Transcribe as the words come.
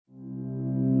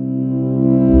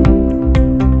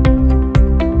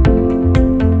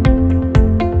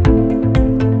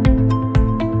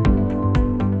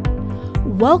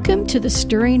Welcome to the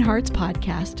Stirring Hearts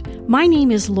Podcast. My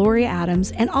name is Lori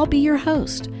Adams, and I'll be your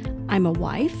host. I'm a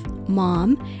wife,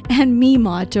 mom, and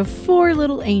Mima to 4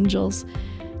 little angels.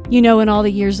 You know, in all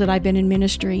the years that I've been in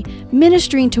ministry,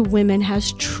 ministering to women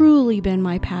has truly been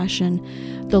my passion.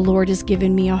 The Lord has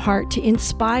given me a heart to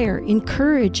inspire,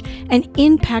 encourage, and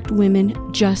impact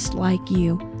women just like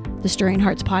you. The Stirring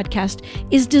Hearts Podcast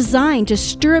is designed to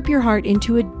stir up your heart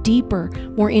into a deeper,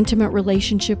 more intimate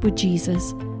relationship with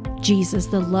Jesus. Jesus,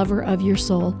 the lover of your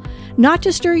soul, not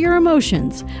to stir your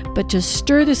emotions, but to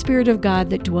stir the Spirit of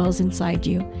God that dwells inside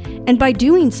you. And by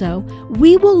doing so,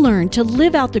 we will learn to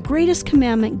live out the greatest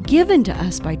commandment given to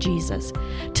us by Jesus,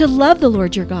 to love the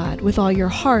Lord your God with all your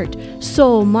heart,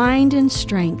 soul, mind, and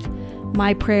strength.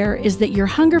 My prayer is that your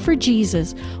hunger for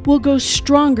Jesus will go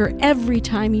stronger every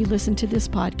time you listen to this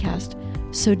podcast.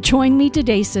 So join me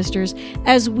today, sisters,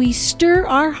 as we stir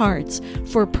our hearts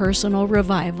for personal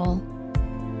revival.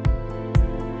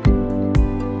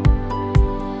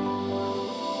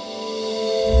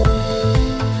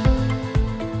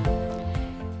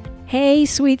 Hey,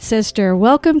 sweet sister.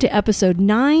 Welcome to episode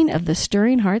 9 of the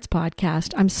Stirring Hearts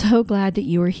Podcast. I'm so glad that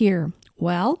you are here.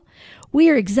 Well, we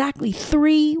are exactly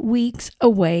 3 weeks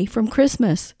away from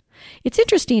Christmas. It's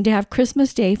interesting to have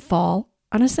Christmas Day fall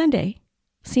on a Sunday.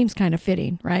 Seems kind of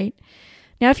fitting, right?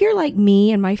 Now, if you're like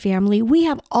me and my family, we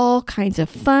have all kinds of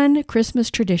fun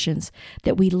Christmas traditions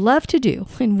that we love to do,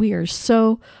 and we are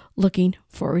so looking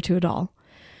forward to it all.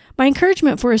 My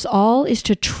encouragement for us all is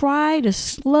to try to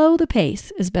slow the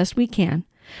pace as best we can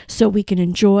so we can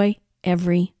enjoy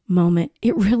every moment.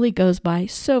 It really goes by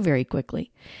so very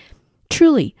quickly.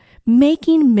 Truly,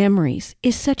 making memories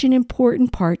is such an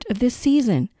important part of this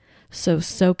season, so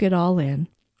soak it all in.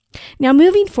 Now,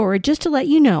 moving forward, just to let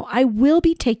you know, I will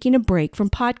be taking a break from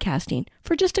podcasting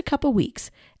for just a couple weeks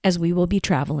as we will be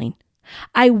traveling.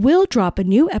 I will drop a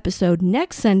new episode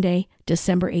next Sunday,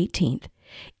 December 18th.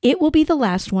 It will be the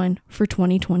last one for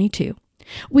 2022.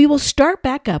 We will start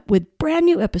back up with brand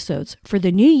new episodes for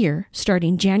the new year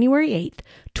starting January 8th,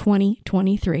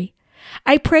 2023.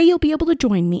 I pray you'll be able to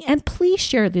join me, and please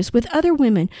share this with other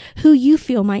women who you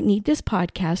feel might need this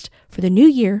podcast for the new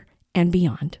year and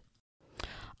beyond.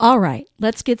 All right,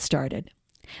 let's get started.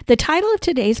 The title of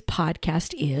today's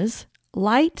podcast is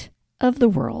Light of the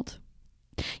World.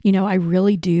 You know, I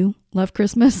really do love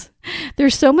Christmas.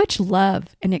 There's so much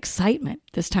love and excitement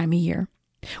this time of year.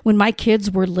 When my kids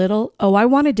were little, I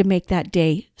wanted to make that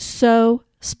day so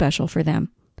special for them.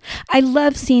 I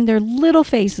love seeing their little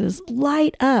faces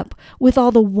light up with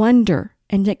all the wonder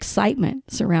and excitement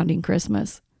surrounding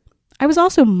Christmas. I was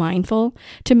also mindful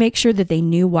to make sure that they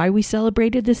knew why we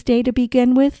celebrated this day to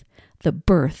begin with, the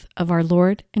birth of our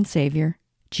Lord and Savior,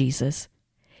 Jesus.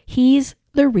 He's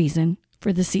the reason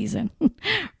for the season,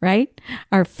 right?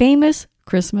 Our famous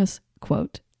Christmas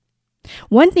quote.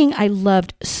 One thing I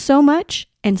loved so much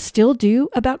and still do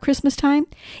about Christmas time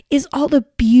is all the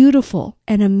beautiful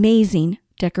and amazing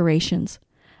decorations,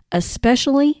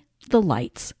 especially the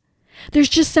lights. There's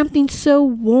just something so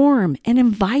warm and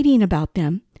inviting about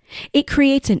them. It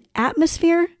creates an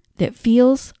atmosphere that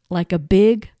feels like a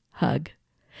big hug,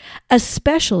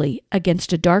 especially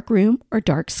against a dark room or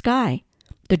dark sky.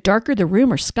 The darker the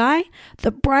room or sky, the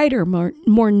brighter,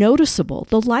 more noticeable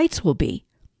the lights will be.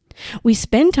 We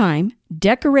spend time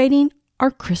decorating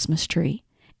our Christmas tree,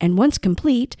 and once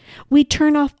complete, we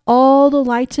turn off all the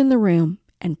lights in the room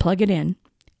and plug it in.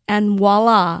 And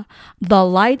voila, the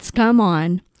lights come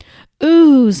on.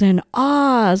 Oohs and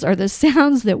ahs are the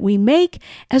sounds that we make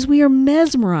as we are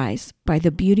mesmerized by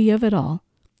the beauty of it all.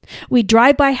 We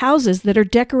drive by houses that are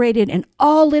decorated and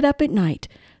all lit up at night,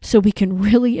 so we can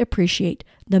really appreciate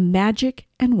the magic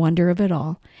and wonder of it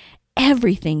all.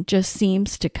 Everything just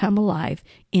seems to come alive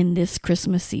in this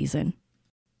Christmas season.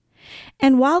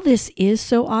 And while this is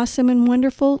so awesome and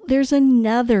wonderful, there's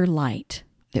another light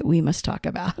that we must talk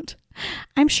about.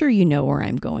 I'm sure you know where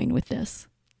I'm going with this.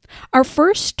 Our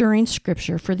first stirring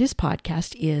scripture for this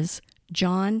podcast is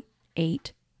John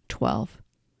 8:12.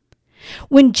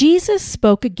 When Jesus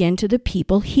spoke again to the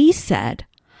people, he said,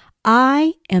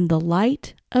 I am the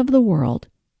light of the world.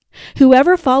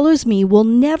 Whoever follows me will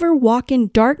never walk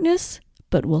in darkness,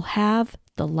 but will have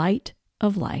the light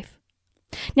of life.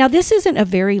 Now, this isn't a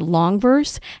very long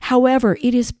verse. However,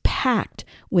 it is packed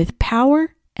with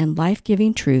power and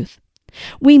life-giving truth.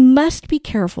 We must be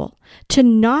careful to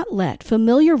not let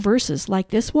familiar verses like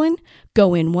this one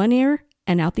go in one ear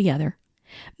and out the other.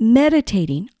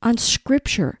 Meditating on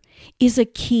Scripture is a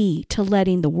key to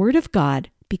letting the Word of God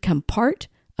become part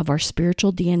of our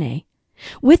spiritual DNA.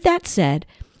 With that said,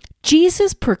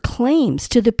 Jesus proclaims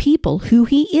to the people who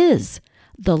he is,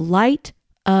 the light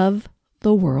of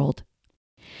the world.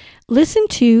 Listen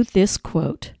to this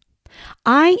quote.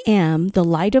 "I am the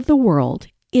light of the world"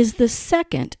 is the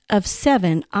second of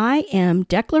 7 I am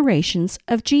declarations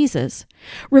of Jesus,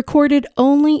 recorded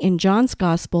only in John's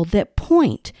Gospel, that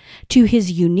point to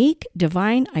his unique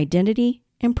divine identity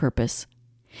and purpose.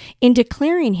 In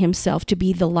declaring himself to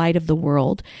be the light of the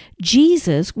world,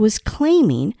 Jesus was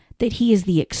claiming that he is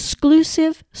the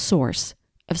exclusive source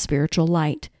of spiritual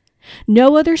light.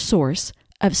 No other source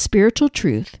of spiritual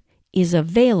truth is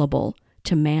available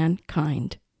to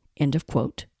mankind. End of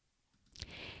quote.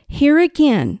 Here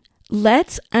again,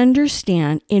 let's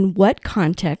understand in what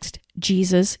context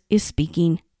Jesus is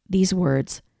speaking these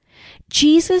words.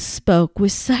 Jesus spoke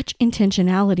with such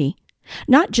intentionality,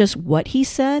 not just what he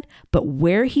said, but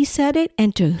where he said it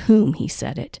and to whom he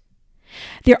said it.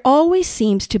 There always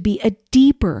seems to be a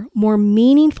deeper, more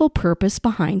meaningful purpose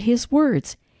behind his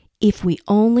words, if we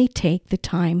only take the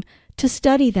time to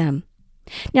study them.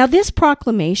 Now, this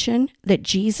proclamation that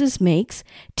Jesus makes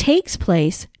takes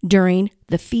place during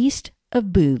the Feast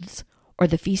of Booths, or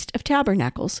the Feast of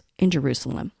Tabernacles in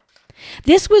Jerusalem.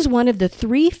 This was one of the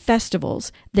 3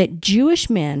 festivals that Jewish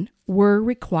men were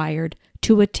required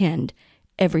to attend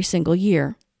every single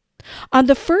year. On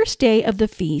the first day of the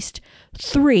feast,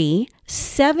 3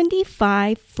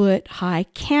 75-foot-high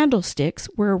candlesticks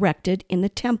were erected in the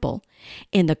temple,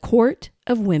 in the Court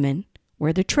of Women,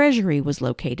 where the treasury was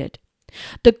located.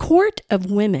 The Court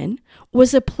of Women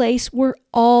was a place where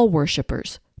all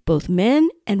worshipers, both men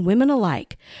and women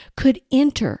alike, could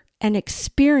enter and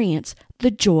experience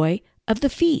the joy of the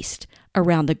feast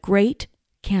around the great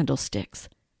candlesticks.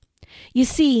 You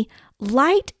see,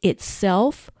 light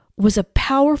itself was a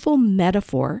powerful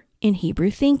metaphor in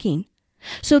Hebrew thinking.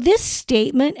 So this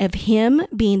statement of him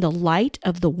being the light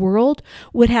of the world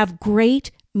would have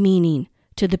great meaning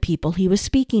to the people he was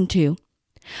speaking to.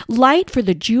 Light for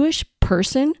the Jewish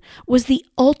person was the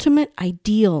ultimate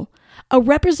ideal, a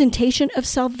representation of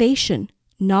salvation,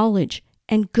 knowledge,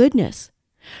 and goodness.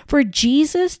 For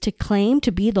Jesus to claim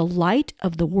to be the light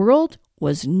of the world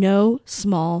was no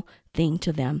small thing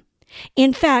to them.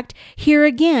 In fact, here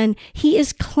again, he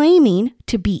is claiming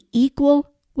to be equal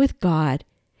with God.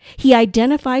 He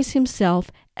identifies himself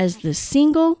as the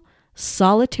single,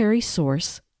 solitary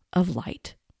source of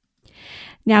light.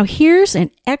 Now, here's an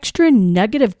extra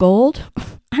nugget of gold.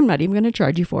 I'm not even going to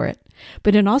charge you for it.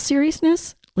 But in all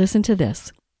seriousness, listen to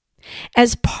this.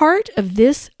 As part of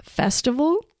this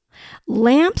festival,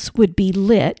 lamps would be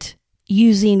lit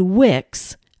using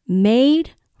wicks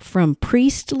made from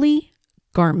priestly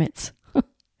garments.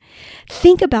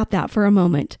 Think about that for a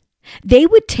moment. They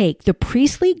would take the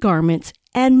priestly garments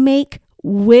and make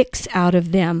wicks out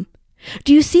of them.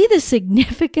 Do you see the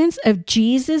significance of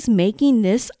Jesus making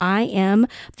this "I am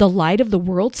the light of the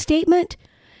world" statement?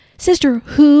 Sister,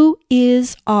 who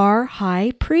is our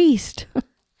high priest?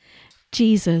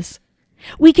 Jesus.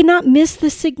 We cannot miss the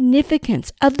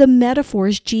significance of the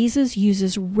metaphors Jesus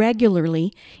uses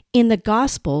regularly in the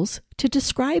Gospels to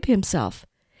describe himself.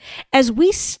 As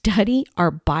we study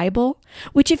our Bible,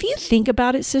 which, if you think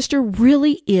about it, sister,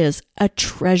 really is a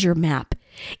treasure map.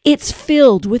 It's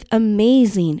filled with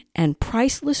amazing and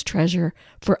priceless treasure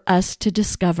for us to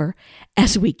discover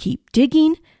as we keep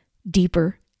digging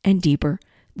deeper and deeper.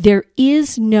 There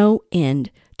is no end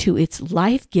to its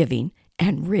life-giving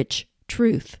and rich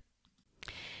truth.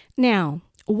 Now,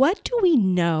 what do we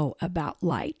know about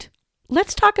light?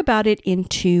 Let's talk about it in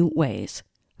 2 ways: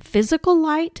 physical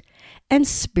light and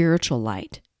spiritual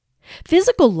light.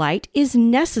 Physical light is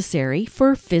necessary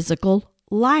for physical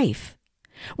life.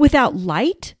 Without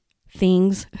light,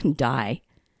 things die.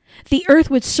 The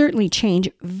earth would certainly change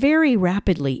very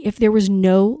rapidly if there was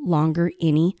no longer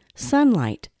any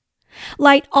sunlight.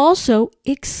 Light also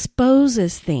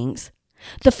exposes things.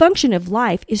 The function of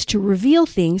life is to reveal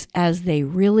things as they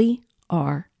really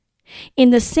are.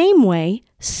 In the same way,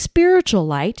 spiritual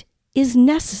light is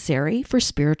necessary for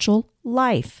spiritual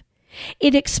life.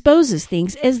 It exposes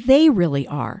things as they really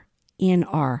are in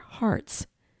our hearts.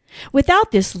 Without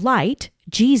this light,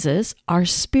 Jesus, our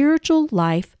spiritual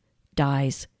life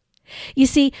dies. You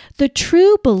see, the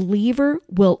true believer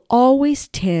will always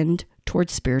tend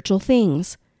towards spiritual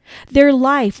things. Their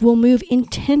life will move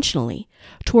intentionally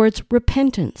towards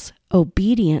repentance,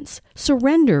 obedience,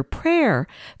 surrender, prayer,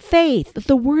 faith,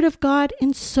 the Word of God,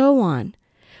 and so on.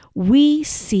 We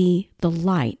see the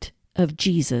light of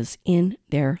Jesus in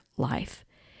their life.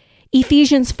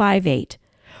 Ephesians 5:8.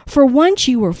 For once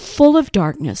you were full of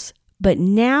darkness, but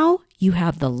now you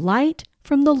have the light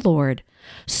from the Lord.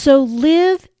 So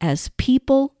live as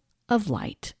people of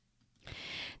light.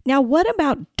 Now, what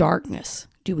about darkness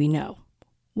do we know?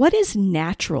 What is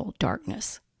natural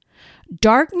darkness?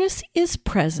 Darkness is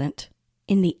present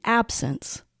in the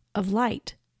absence of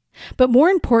light. But more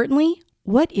importantly,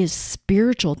 what is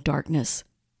spiritual darkness?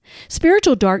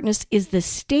 Spiritual darkness is the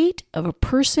state of a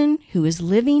person who is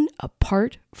living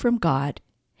apart from God.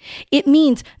 It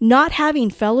means not having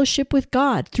fellowship with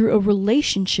God through a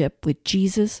relationship with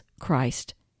Jesus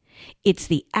Christ. It's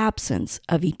the absence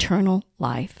of eternal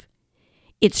life.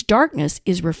 Its darkness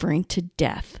is referring to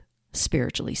death,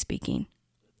 spiritually speaking.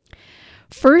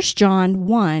 1 John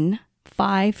 1,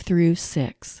 5 through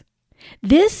 6.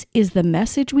 This is the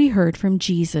message we heard from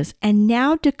Jesus and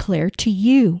now declare to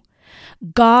you.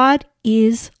 God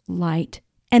is light,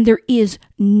 and there is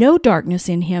no darkness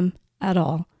in him at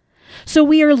all. So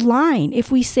we are lying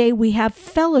if we say we have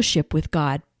fellowship with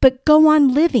God, but go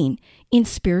on living in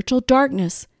spiritual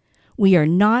darkness. We are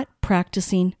not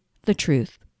practicing the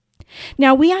truth.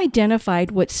 Now, we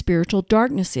identified what spiritual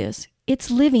darkness is.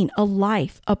 It's living a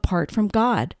life apart from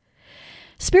God.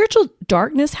 Spiritual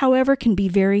darkness, however, can be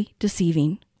very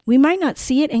deceiving. We might not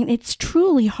see it, and it's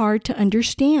truly hard to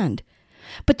understand.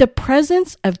 But the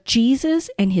presence of Jesus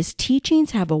and his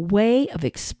teachings have a way of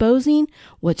exposing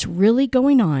what's really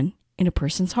going on in a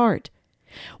person's heart.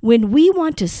 When we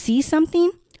want to see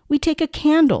something, we take a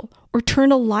candle or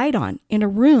turn a light on in a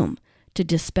room to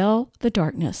dispel the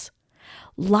darkness.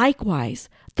 Likewise,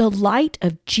 the light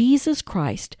of Jesus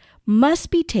Christ must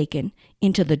be taken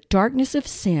into the darkness of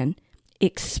sin,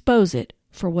 expose it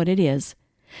for what it is.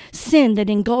 Sin that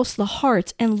engulfs the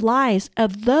hearts and lives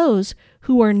of those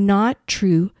who are not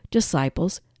true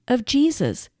disciples of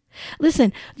Jesus.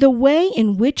 Listen, the way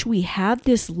in which we have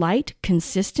this light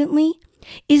consistently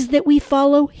is that we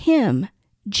follow him,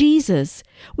 Jesus.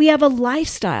 We have a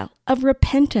lifestyle of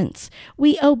repentance.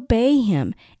 We obey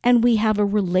him, and we have a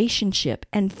relationship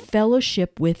and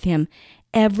fellowship with him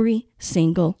every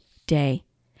single day.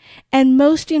 And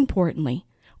most importantly,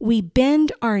 we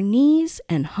bend our knees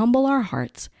and humble our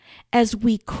hearts as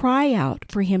we cry out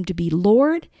for him to be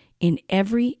Lord in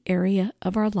every area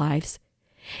of our lives.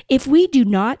 If we do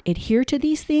not adhere to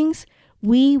these things,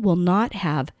 we will not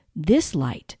have this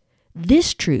light,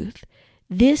 this truth,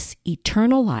 this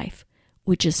eternal life,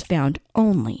 which is found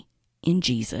only in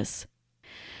Jesus.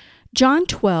 John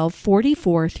 12,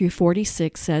 44 through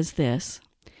 46 says this,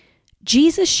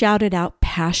 Jesus shouted out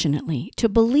passionately, "To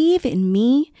believe in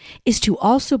me is to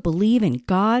also believe in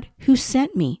God who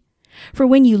sent me. For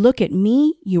when you look at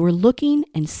me, you are looking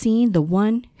and seeing the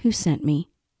one who sent me.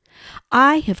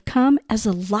 I have come as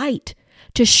a light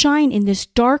to shine in this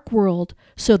dark world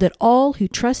so that all who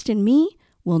trust in me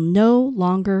will no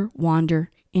longer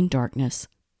wander in darkness."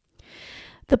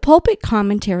 The pulpit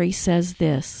commentary says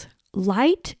this,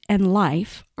 light and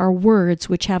life are words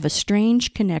which have a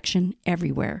strange connection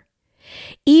everywhere.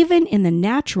 Even in the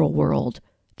natural world,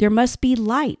 there must be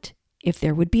light if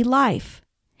there would be life.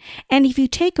 And if you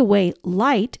take away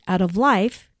light out of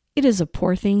life, it is a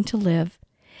poor thing to live.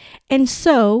 And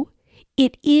so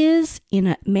it is in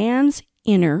a man's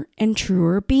inner and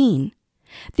truer being.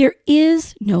 There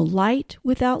is no light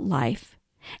without life,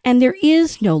 and there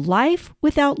is no life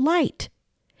without light.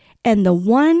 And the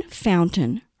one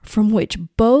fountain from which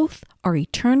both are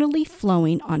eternally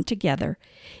flowing on together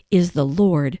is the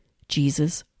Lord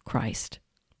Jesus Christ.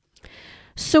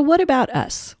 So what about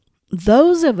us?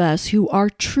 Those of us who are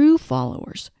true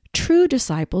followers, true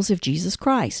disciples of Jesus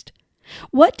Christ.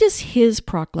 What does his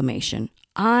proclamation,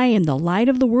 "I am the light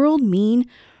of the world," mean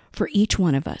for each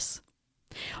one of us?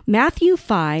 Matthew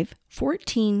 5,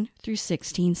 14 through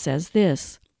 16 says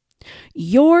this,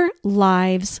 "Your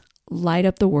lives light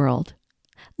up the world.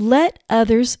 Let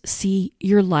others see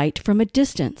your light from a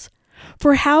distance.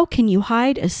 For how can you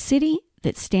hide a city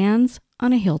that stands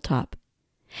on a hilltop?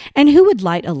 And who would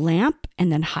light a lamp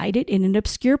and then hide it in an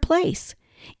obscure place?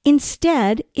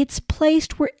 Instead, it's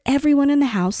placed where everyone in the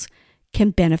house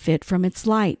can benefit from its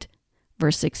light."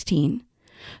 Verse 16.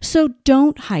 "So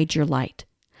don't hide your light.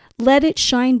 Let it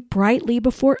shine brightly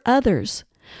before others,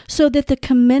 so that the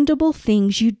commendable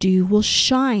things you do will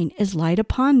shine as light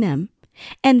upon them,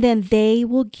 and then they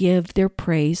will give their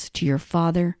praise to your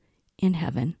Father in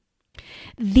heaven."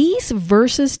 These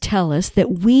verses tell us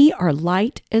that we are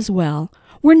light as well.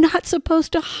 We're not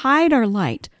supposed to hide our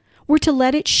light. We're to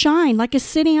let it shine like a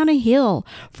city on a hill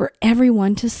for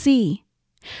everyone to see.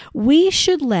 We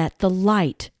should let the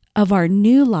light of our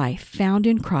new life found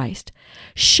in Christ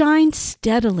shine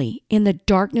steadily in the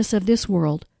darkness of this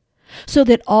world, so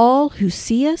that all who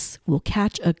see us will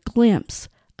catch a glimpse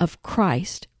of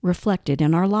Christ reflected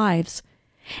in our lives.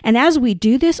 And as we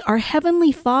do this, our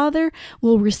Heavenly Father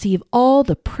will receive all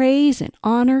the praise and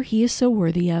honor he is so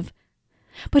worthy of.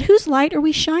 But whose light are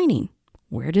we shining?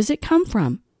 Where does it come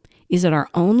from? Is it our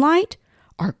own light,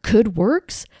 our good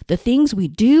works, the things we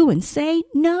do and say.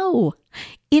 No,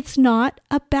 it's not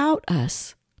about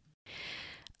us.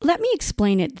 Let me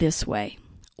explain it this way.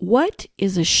 What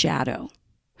is a shadow?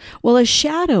 Well, a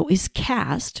shadow is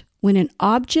cast when an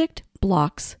object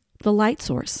blocks the light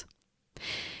source.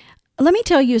 Let me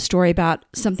tell you a story about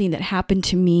something that happened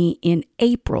to me in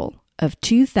April of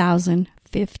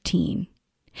 2015.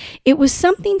 It was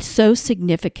something so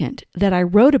significant that I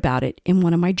wrote about it in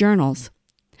one of my journals.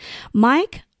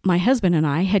 Mike, my husband, and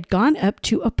I had gone up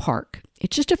to a park.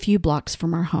 It's just a few blocks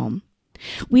from our home.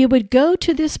 We would go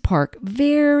to this park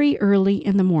very early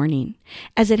in the morning,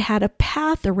 as it had a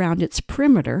path around its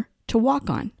perimeter to walk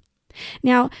on.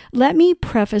 Now, let me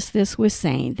preface this with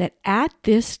saying that at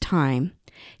this time,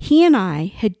 he and I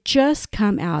had just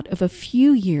come out of a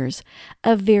few years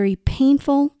of very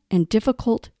painful and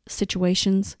difficult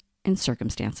situations and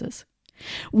circumstances.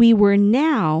 We were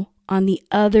now on the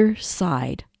other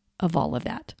side of all of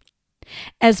that.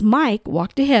 As Mike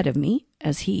walked ahead of me,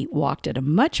 as he walked at a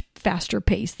much faster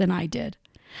pace than I did,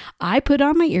 I put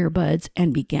on my earbuds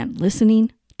and began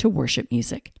listening to worship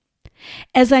music.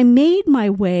 As I made my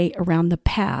way around the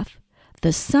path,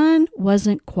 the sun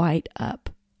wasn't quite up,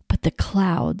 but the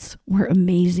clouds were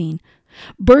amazing,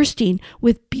 bursting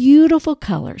with beautiful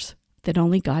colors that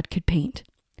only God could paint.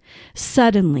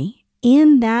 Suddenly,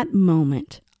 in that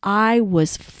moment, I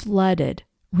was flooded,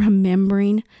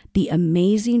 remembering the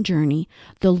amazing journey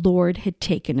the Lord had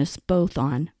taken us both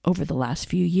on over the last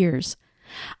few years.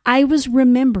 I was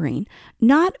remembering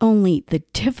not only the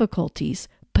difficulties,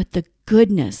 but the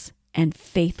goodness and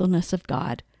faithfulness of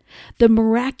God, the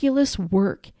miraculous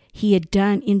work He had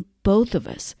done in both of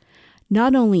us,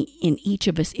 not only in each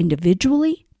of us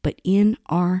individually, but in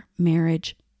our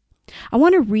marriage. I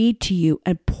want to read to you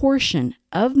a portion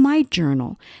of my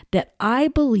journal that I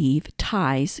believe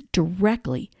ties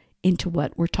directly into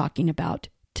what we're talking about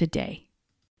today.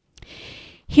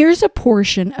 Here's a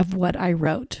portion of what I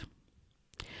wrote.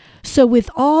 So with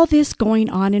all this going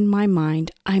on in my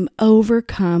mind, I'm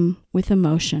overcome with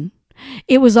emotion.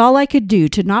 It was all I could do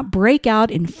to not break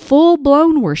out in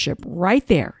full-blown worship right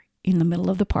there in the middle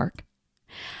of the park.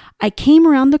 I came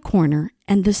around the corner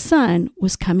and the sun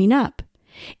was coming up.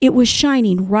 It was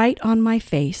shining right on my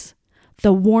face.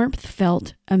 The warmth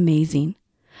felt amazing.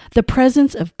 The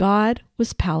presence of God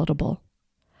was palatable.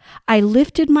 I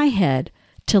lifted my head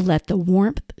to let the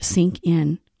warmth sink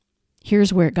in.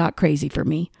 Here's where it got crazy for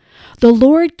me. The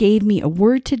Lord gave me a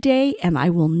word today, and I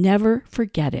will never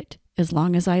forget it as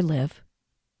long as I live.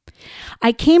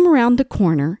 I came around the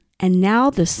corner, and now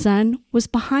the sun was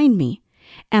behind me,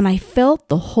 and I felt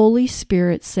the Holy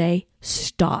Spirit say,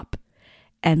 "Stop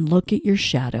and look at your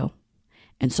shadow."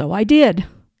 And so I did.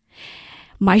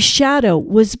 My shadow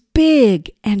was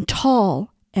big and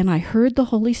tall, and I heard the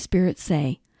Holy Spirit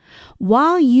say,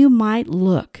 "While you might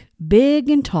look big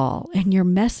and tall and your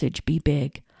message be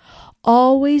big,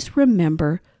 always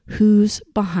remember who's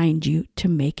behind you to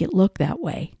make it look that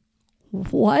way."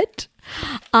 What?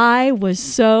 I was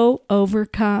so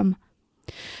overcome.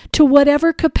 To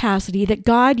whatever capacity that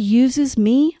God uses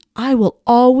me, I will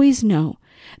always know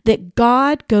that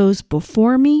God goes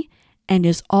before me and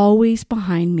is always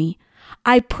behind me.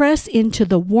 I press into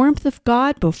the warmth of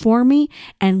God before me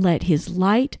and let His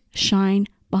light shine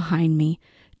behind me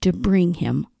to bring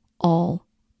Him all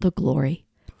the glory.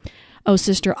 Oh,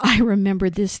 sister, I remember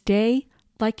this day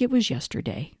like it was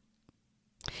yesterday.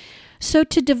 So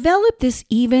to develop this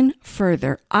even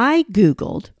further, I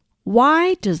Googled,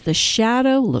 why does the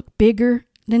shadow look bigger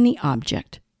than the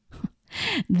object?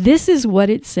 This is what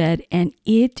it said, and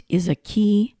it is a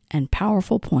key and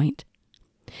powerful point.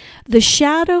 The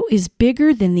shadow is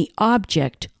bigger than the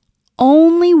object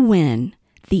only when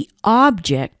the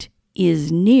object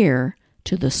is near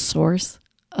to the source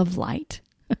of light.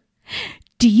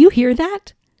 Do you hear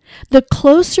that? The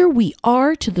closer we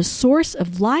are to the source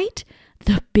of light,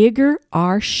 the bigger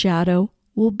our shadow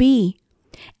will be.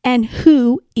 And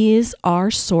who is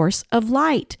our source of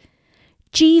light?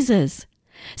 Jesus.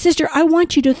 Sister, I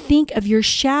want you to think of your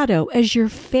shadow as your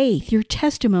faith, your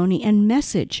testimony, and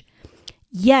message.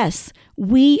 Yes,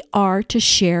 we are to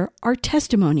share our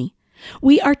testimony.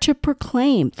 We are to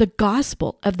proclaim the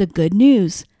gospel of the good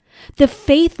news, the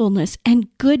faithfulness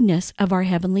and goodness of our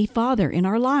Heavenly Father in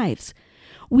our lives.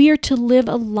 We are to live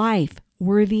a life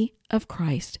worthy of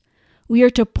Christ. We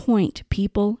are to point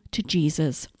people to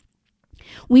Jesus.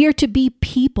 We are to be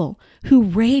people who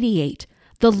radiate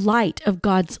the light of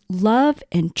God's love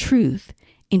and truth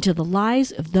into the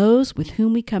lives of those with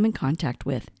whom we come in contact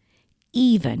with,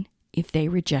 even if they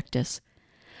reject us.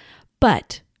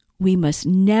 But we must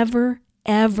never,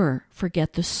 ever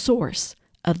forget the source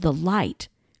of the light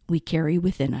we carry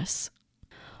within us.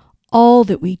 All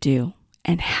that we do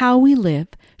and how we live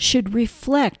should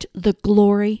reflect the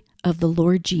glory of the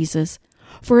Lord Jesus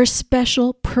for a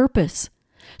special purpose,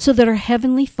 so that our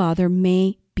Heavenly Father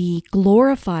may be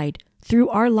glorified through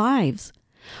our lives.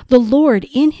 The Lord,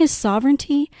 in His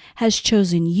sovereignty, has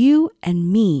chosen you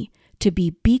and me to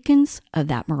be beacons of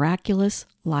that miraculous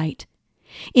light.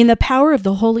 In the power of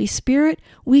the Holy Spirit,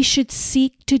 we should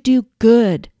seek to do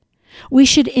good. We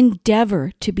should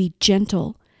endeavor to be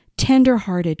gentle,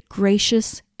 tender-hearted,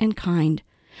 gracious, and kind.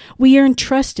 We are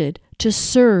entrusted to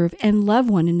serve and love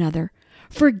one another,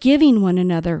 forgiving one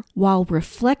another while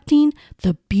reflecting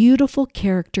the beautiful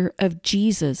character of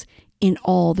Jesus in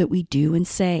all that we do and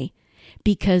say,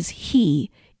 because He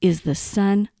is the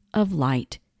Son of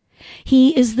light.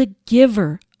 He is the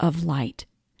giver of light.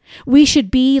 We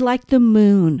should be like the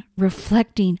moon,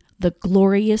 reflecting the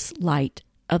glorious light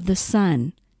of the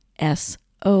sun,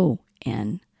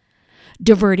 S-O-N,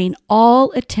 diverting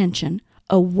all attention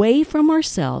away from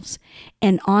ourselves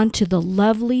and onto the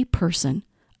lovely person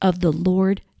of the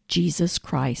Lord Jesus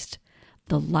Christ,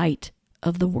 the light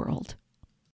of the world.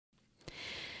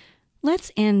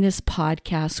 Let's end this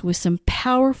podcast with some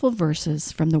powerful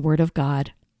verses from the Word of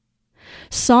God.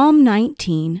 Psalm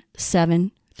 19,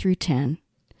 7 through 10.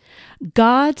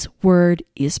 God's Word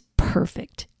is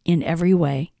perfect in every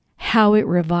way, how it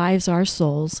revives our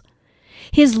souls.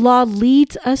 His law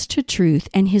leads us to truth,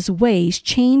 and His ways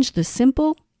change the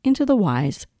simple into the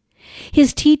wise.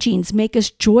 His teachings make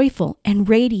us joyful and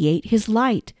radiate His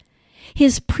light.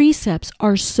 His precepts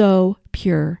are so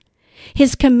pure.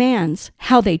 His commands,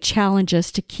 how they challenge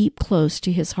us to keep close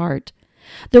to His heart.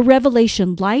 The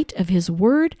revelation light of His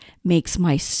word makes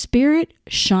my spirit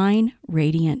shine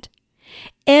radiant.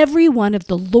 Every one of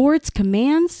the Lord's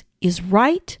commands is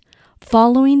right.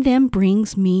 Following them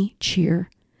brings me cheer.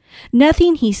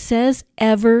 Nothing He says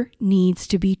ever needs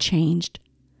to be changed.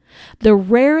 The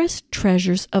rarest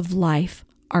treasures of life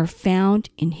are found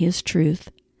in His truth.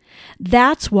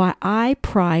 That's why I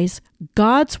prize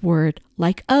God's word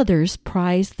like others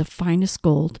prize the finest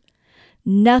gold.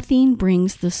 Nothing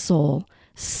brings the soul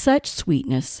such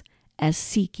sweetness as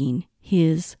seeking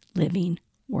His living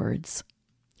words.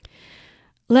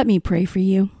 Let me pray for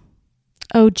you.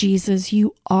 Oh Jesus,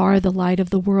 You are the light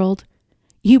of the world.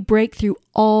 You break through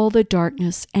all the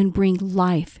darkness and bring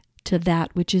life to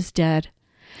that which is dead.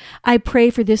 I pray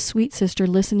for this sweet sister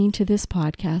listening to this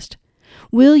podcast.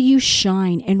 Will You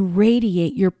shine and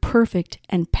radiate Your perfect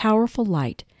and powerful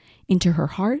light into her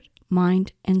heart,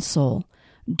 mind, and soul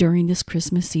during this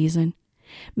Christmas season?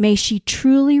 May she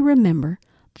truly remember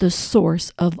the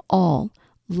source of all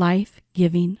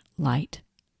life-giving light,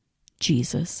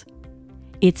 Jesus.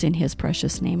 It's in His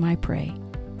precious name I pray.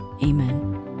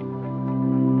 Amen.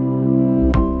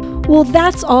 Well,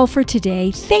 that's all for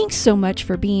today. Thanks so much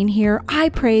for being here. I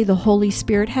pray the Holy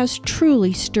Spirit has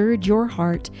truly stirred your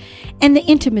heart and the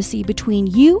intimacy between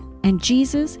you and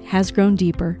Jesus has grown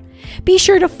deeper. Be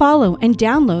sure to follow and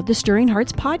download the Stirring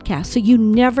Hearts podcast so you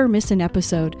never miss an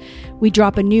episode. We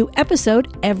drop a new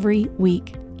episode every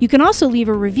week. You can also leave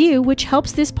a review, which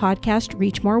helps this podcast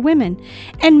reach more women.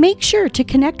 And make sure to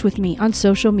connect with me on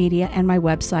social media and my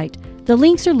website. The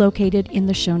links are located in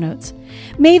the show notes.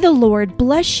 May the Lord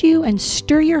bless you and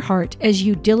stir your heart as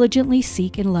you diligently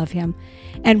seek and love Him.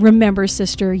 And remember,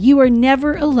 sister, you are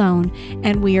never alone,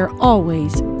 and we are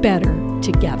always better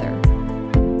together.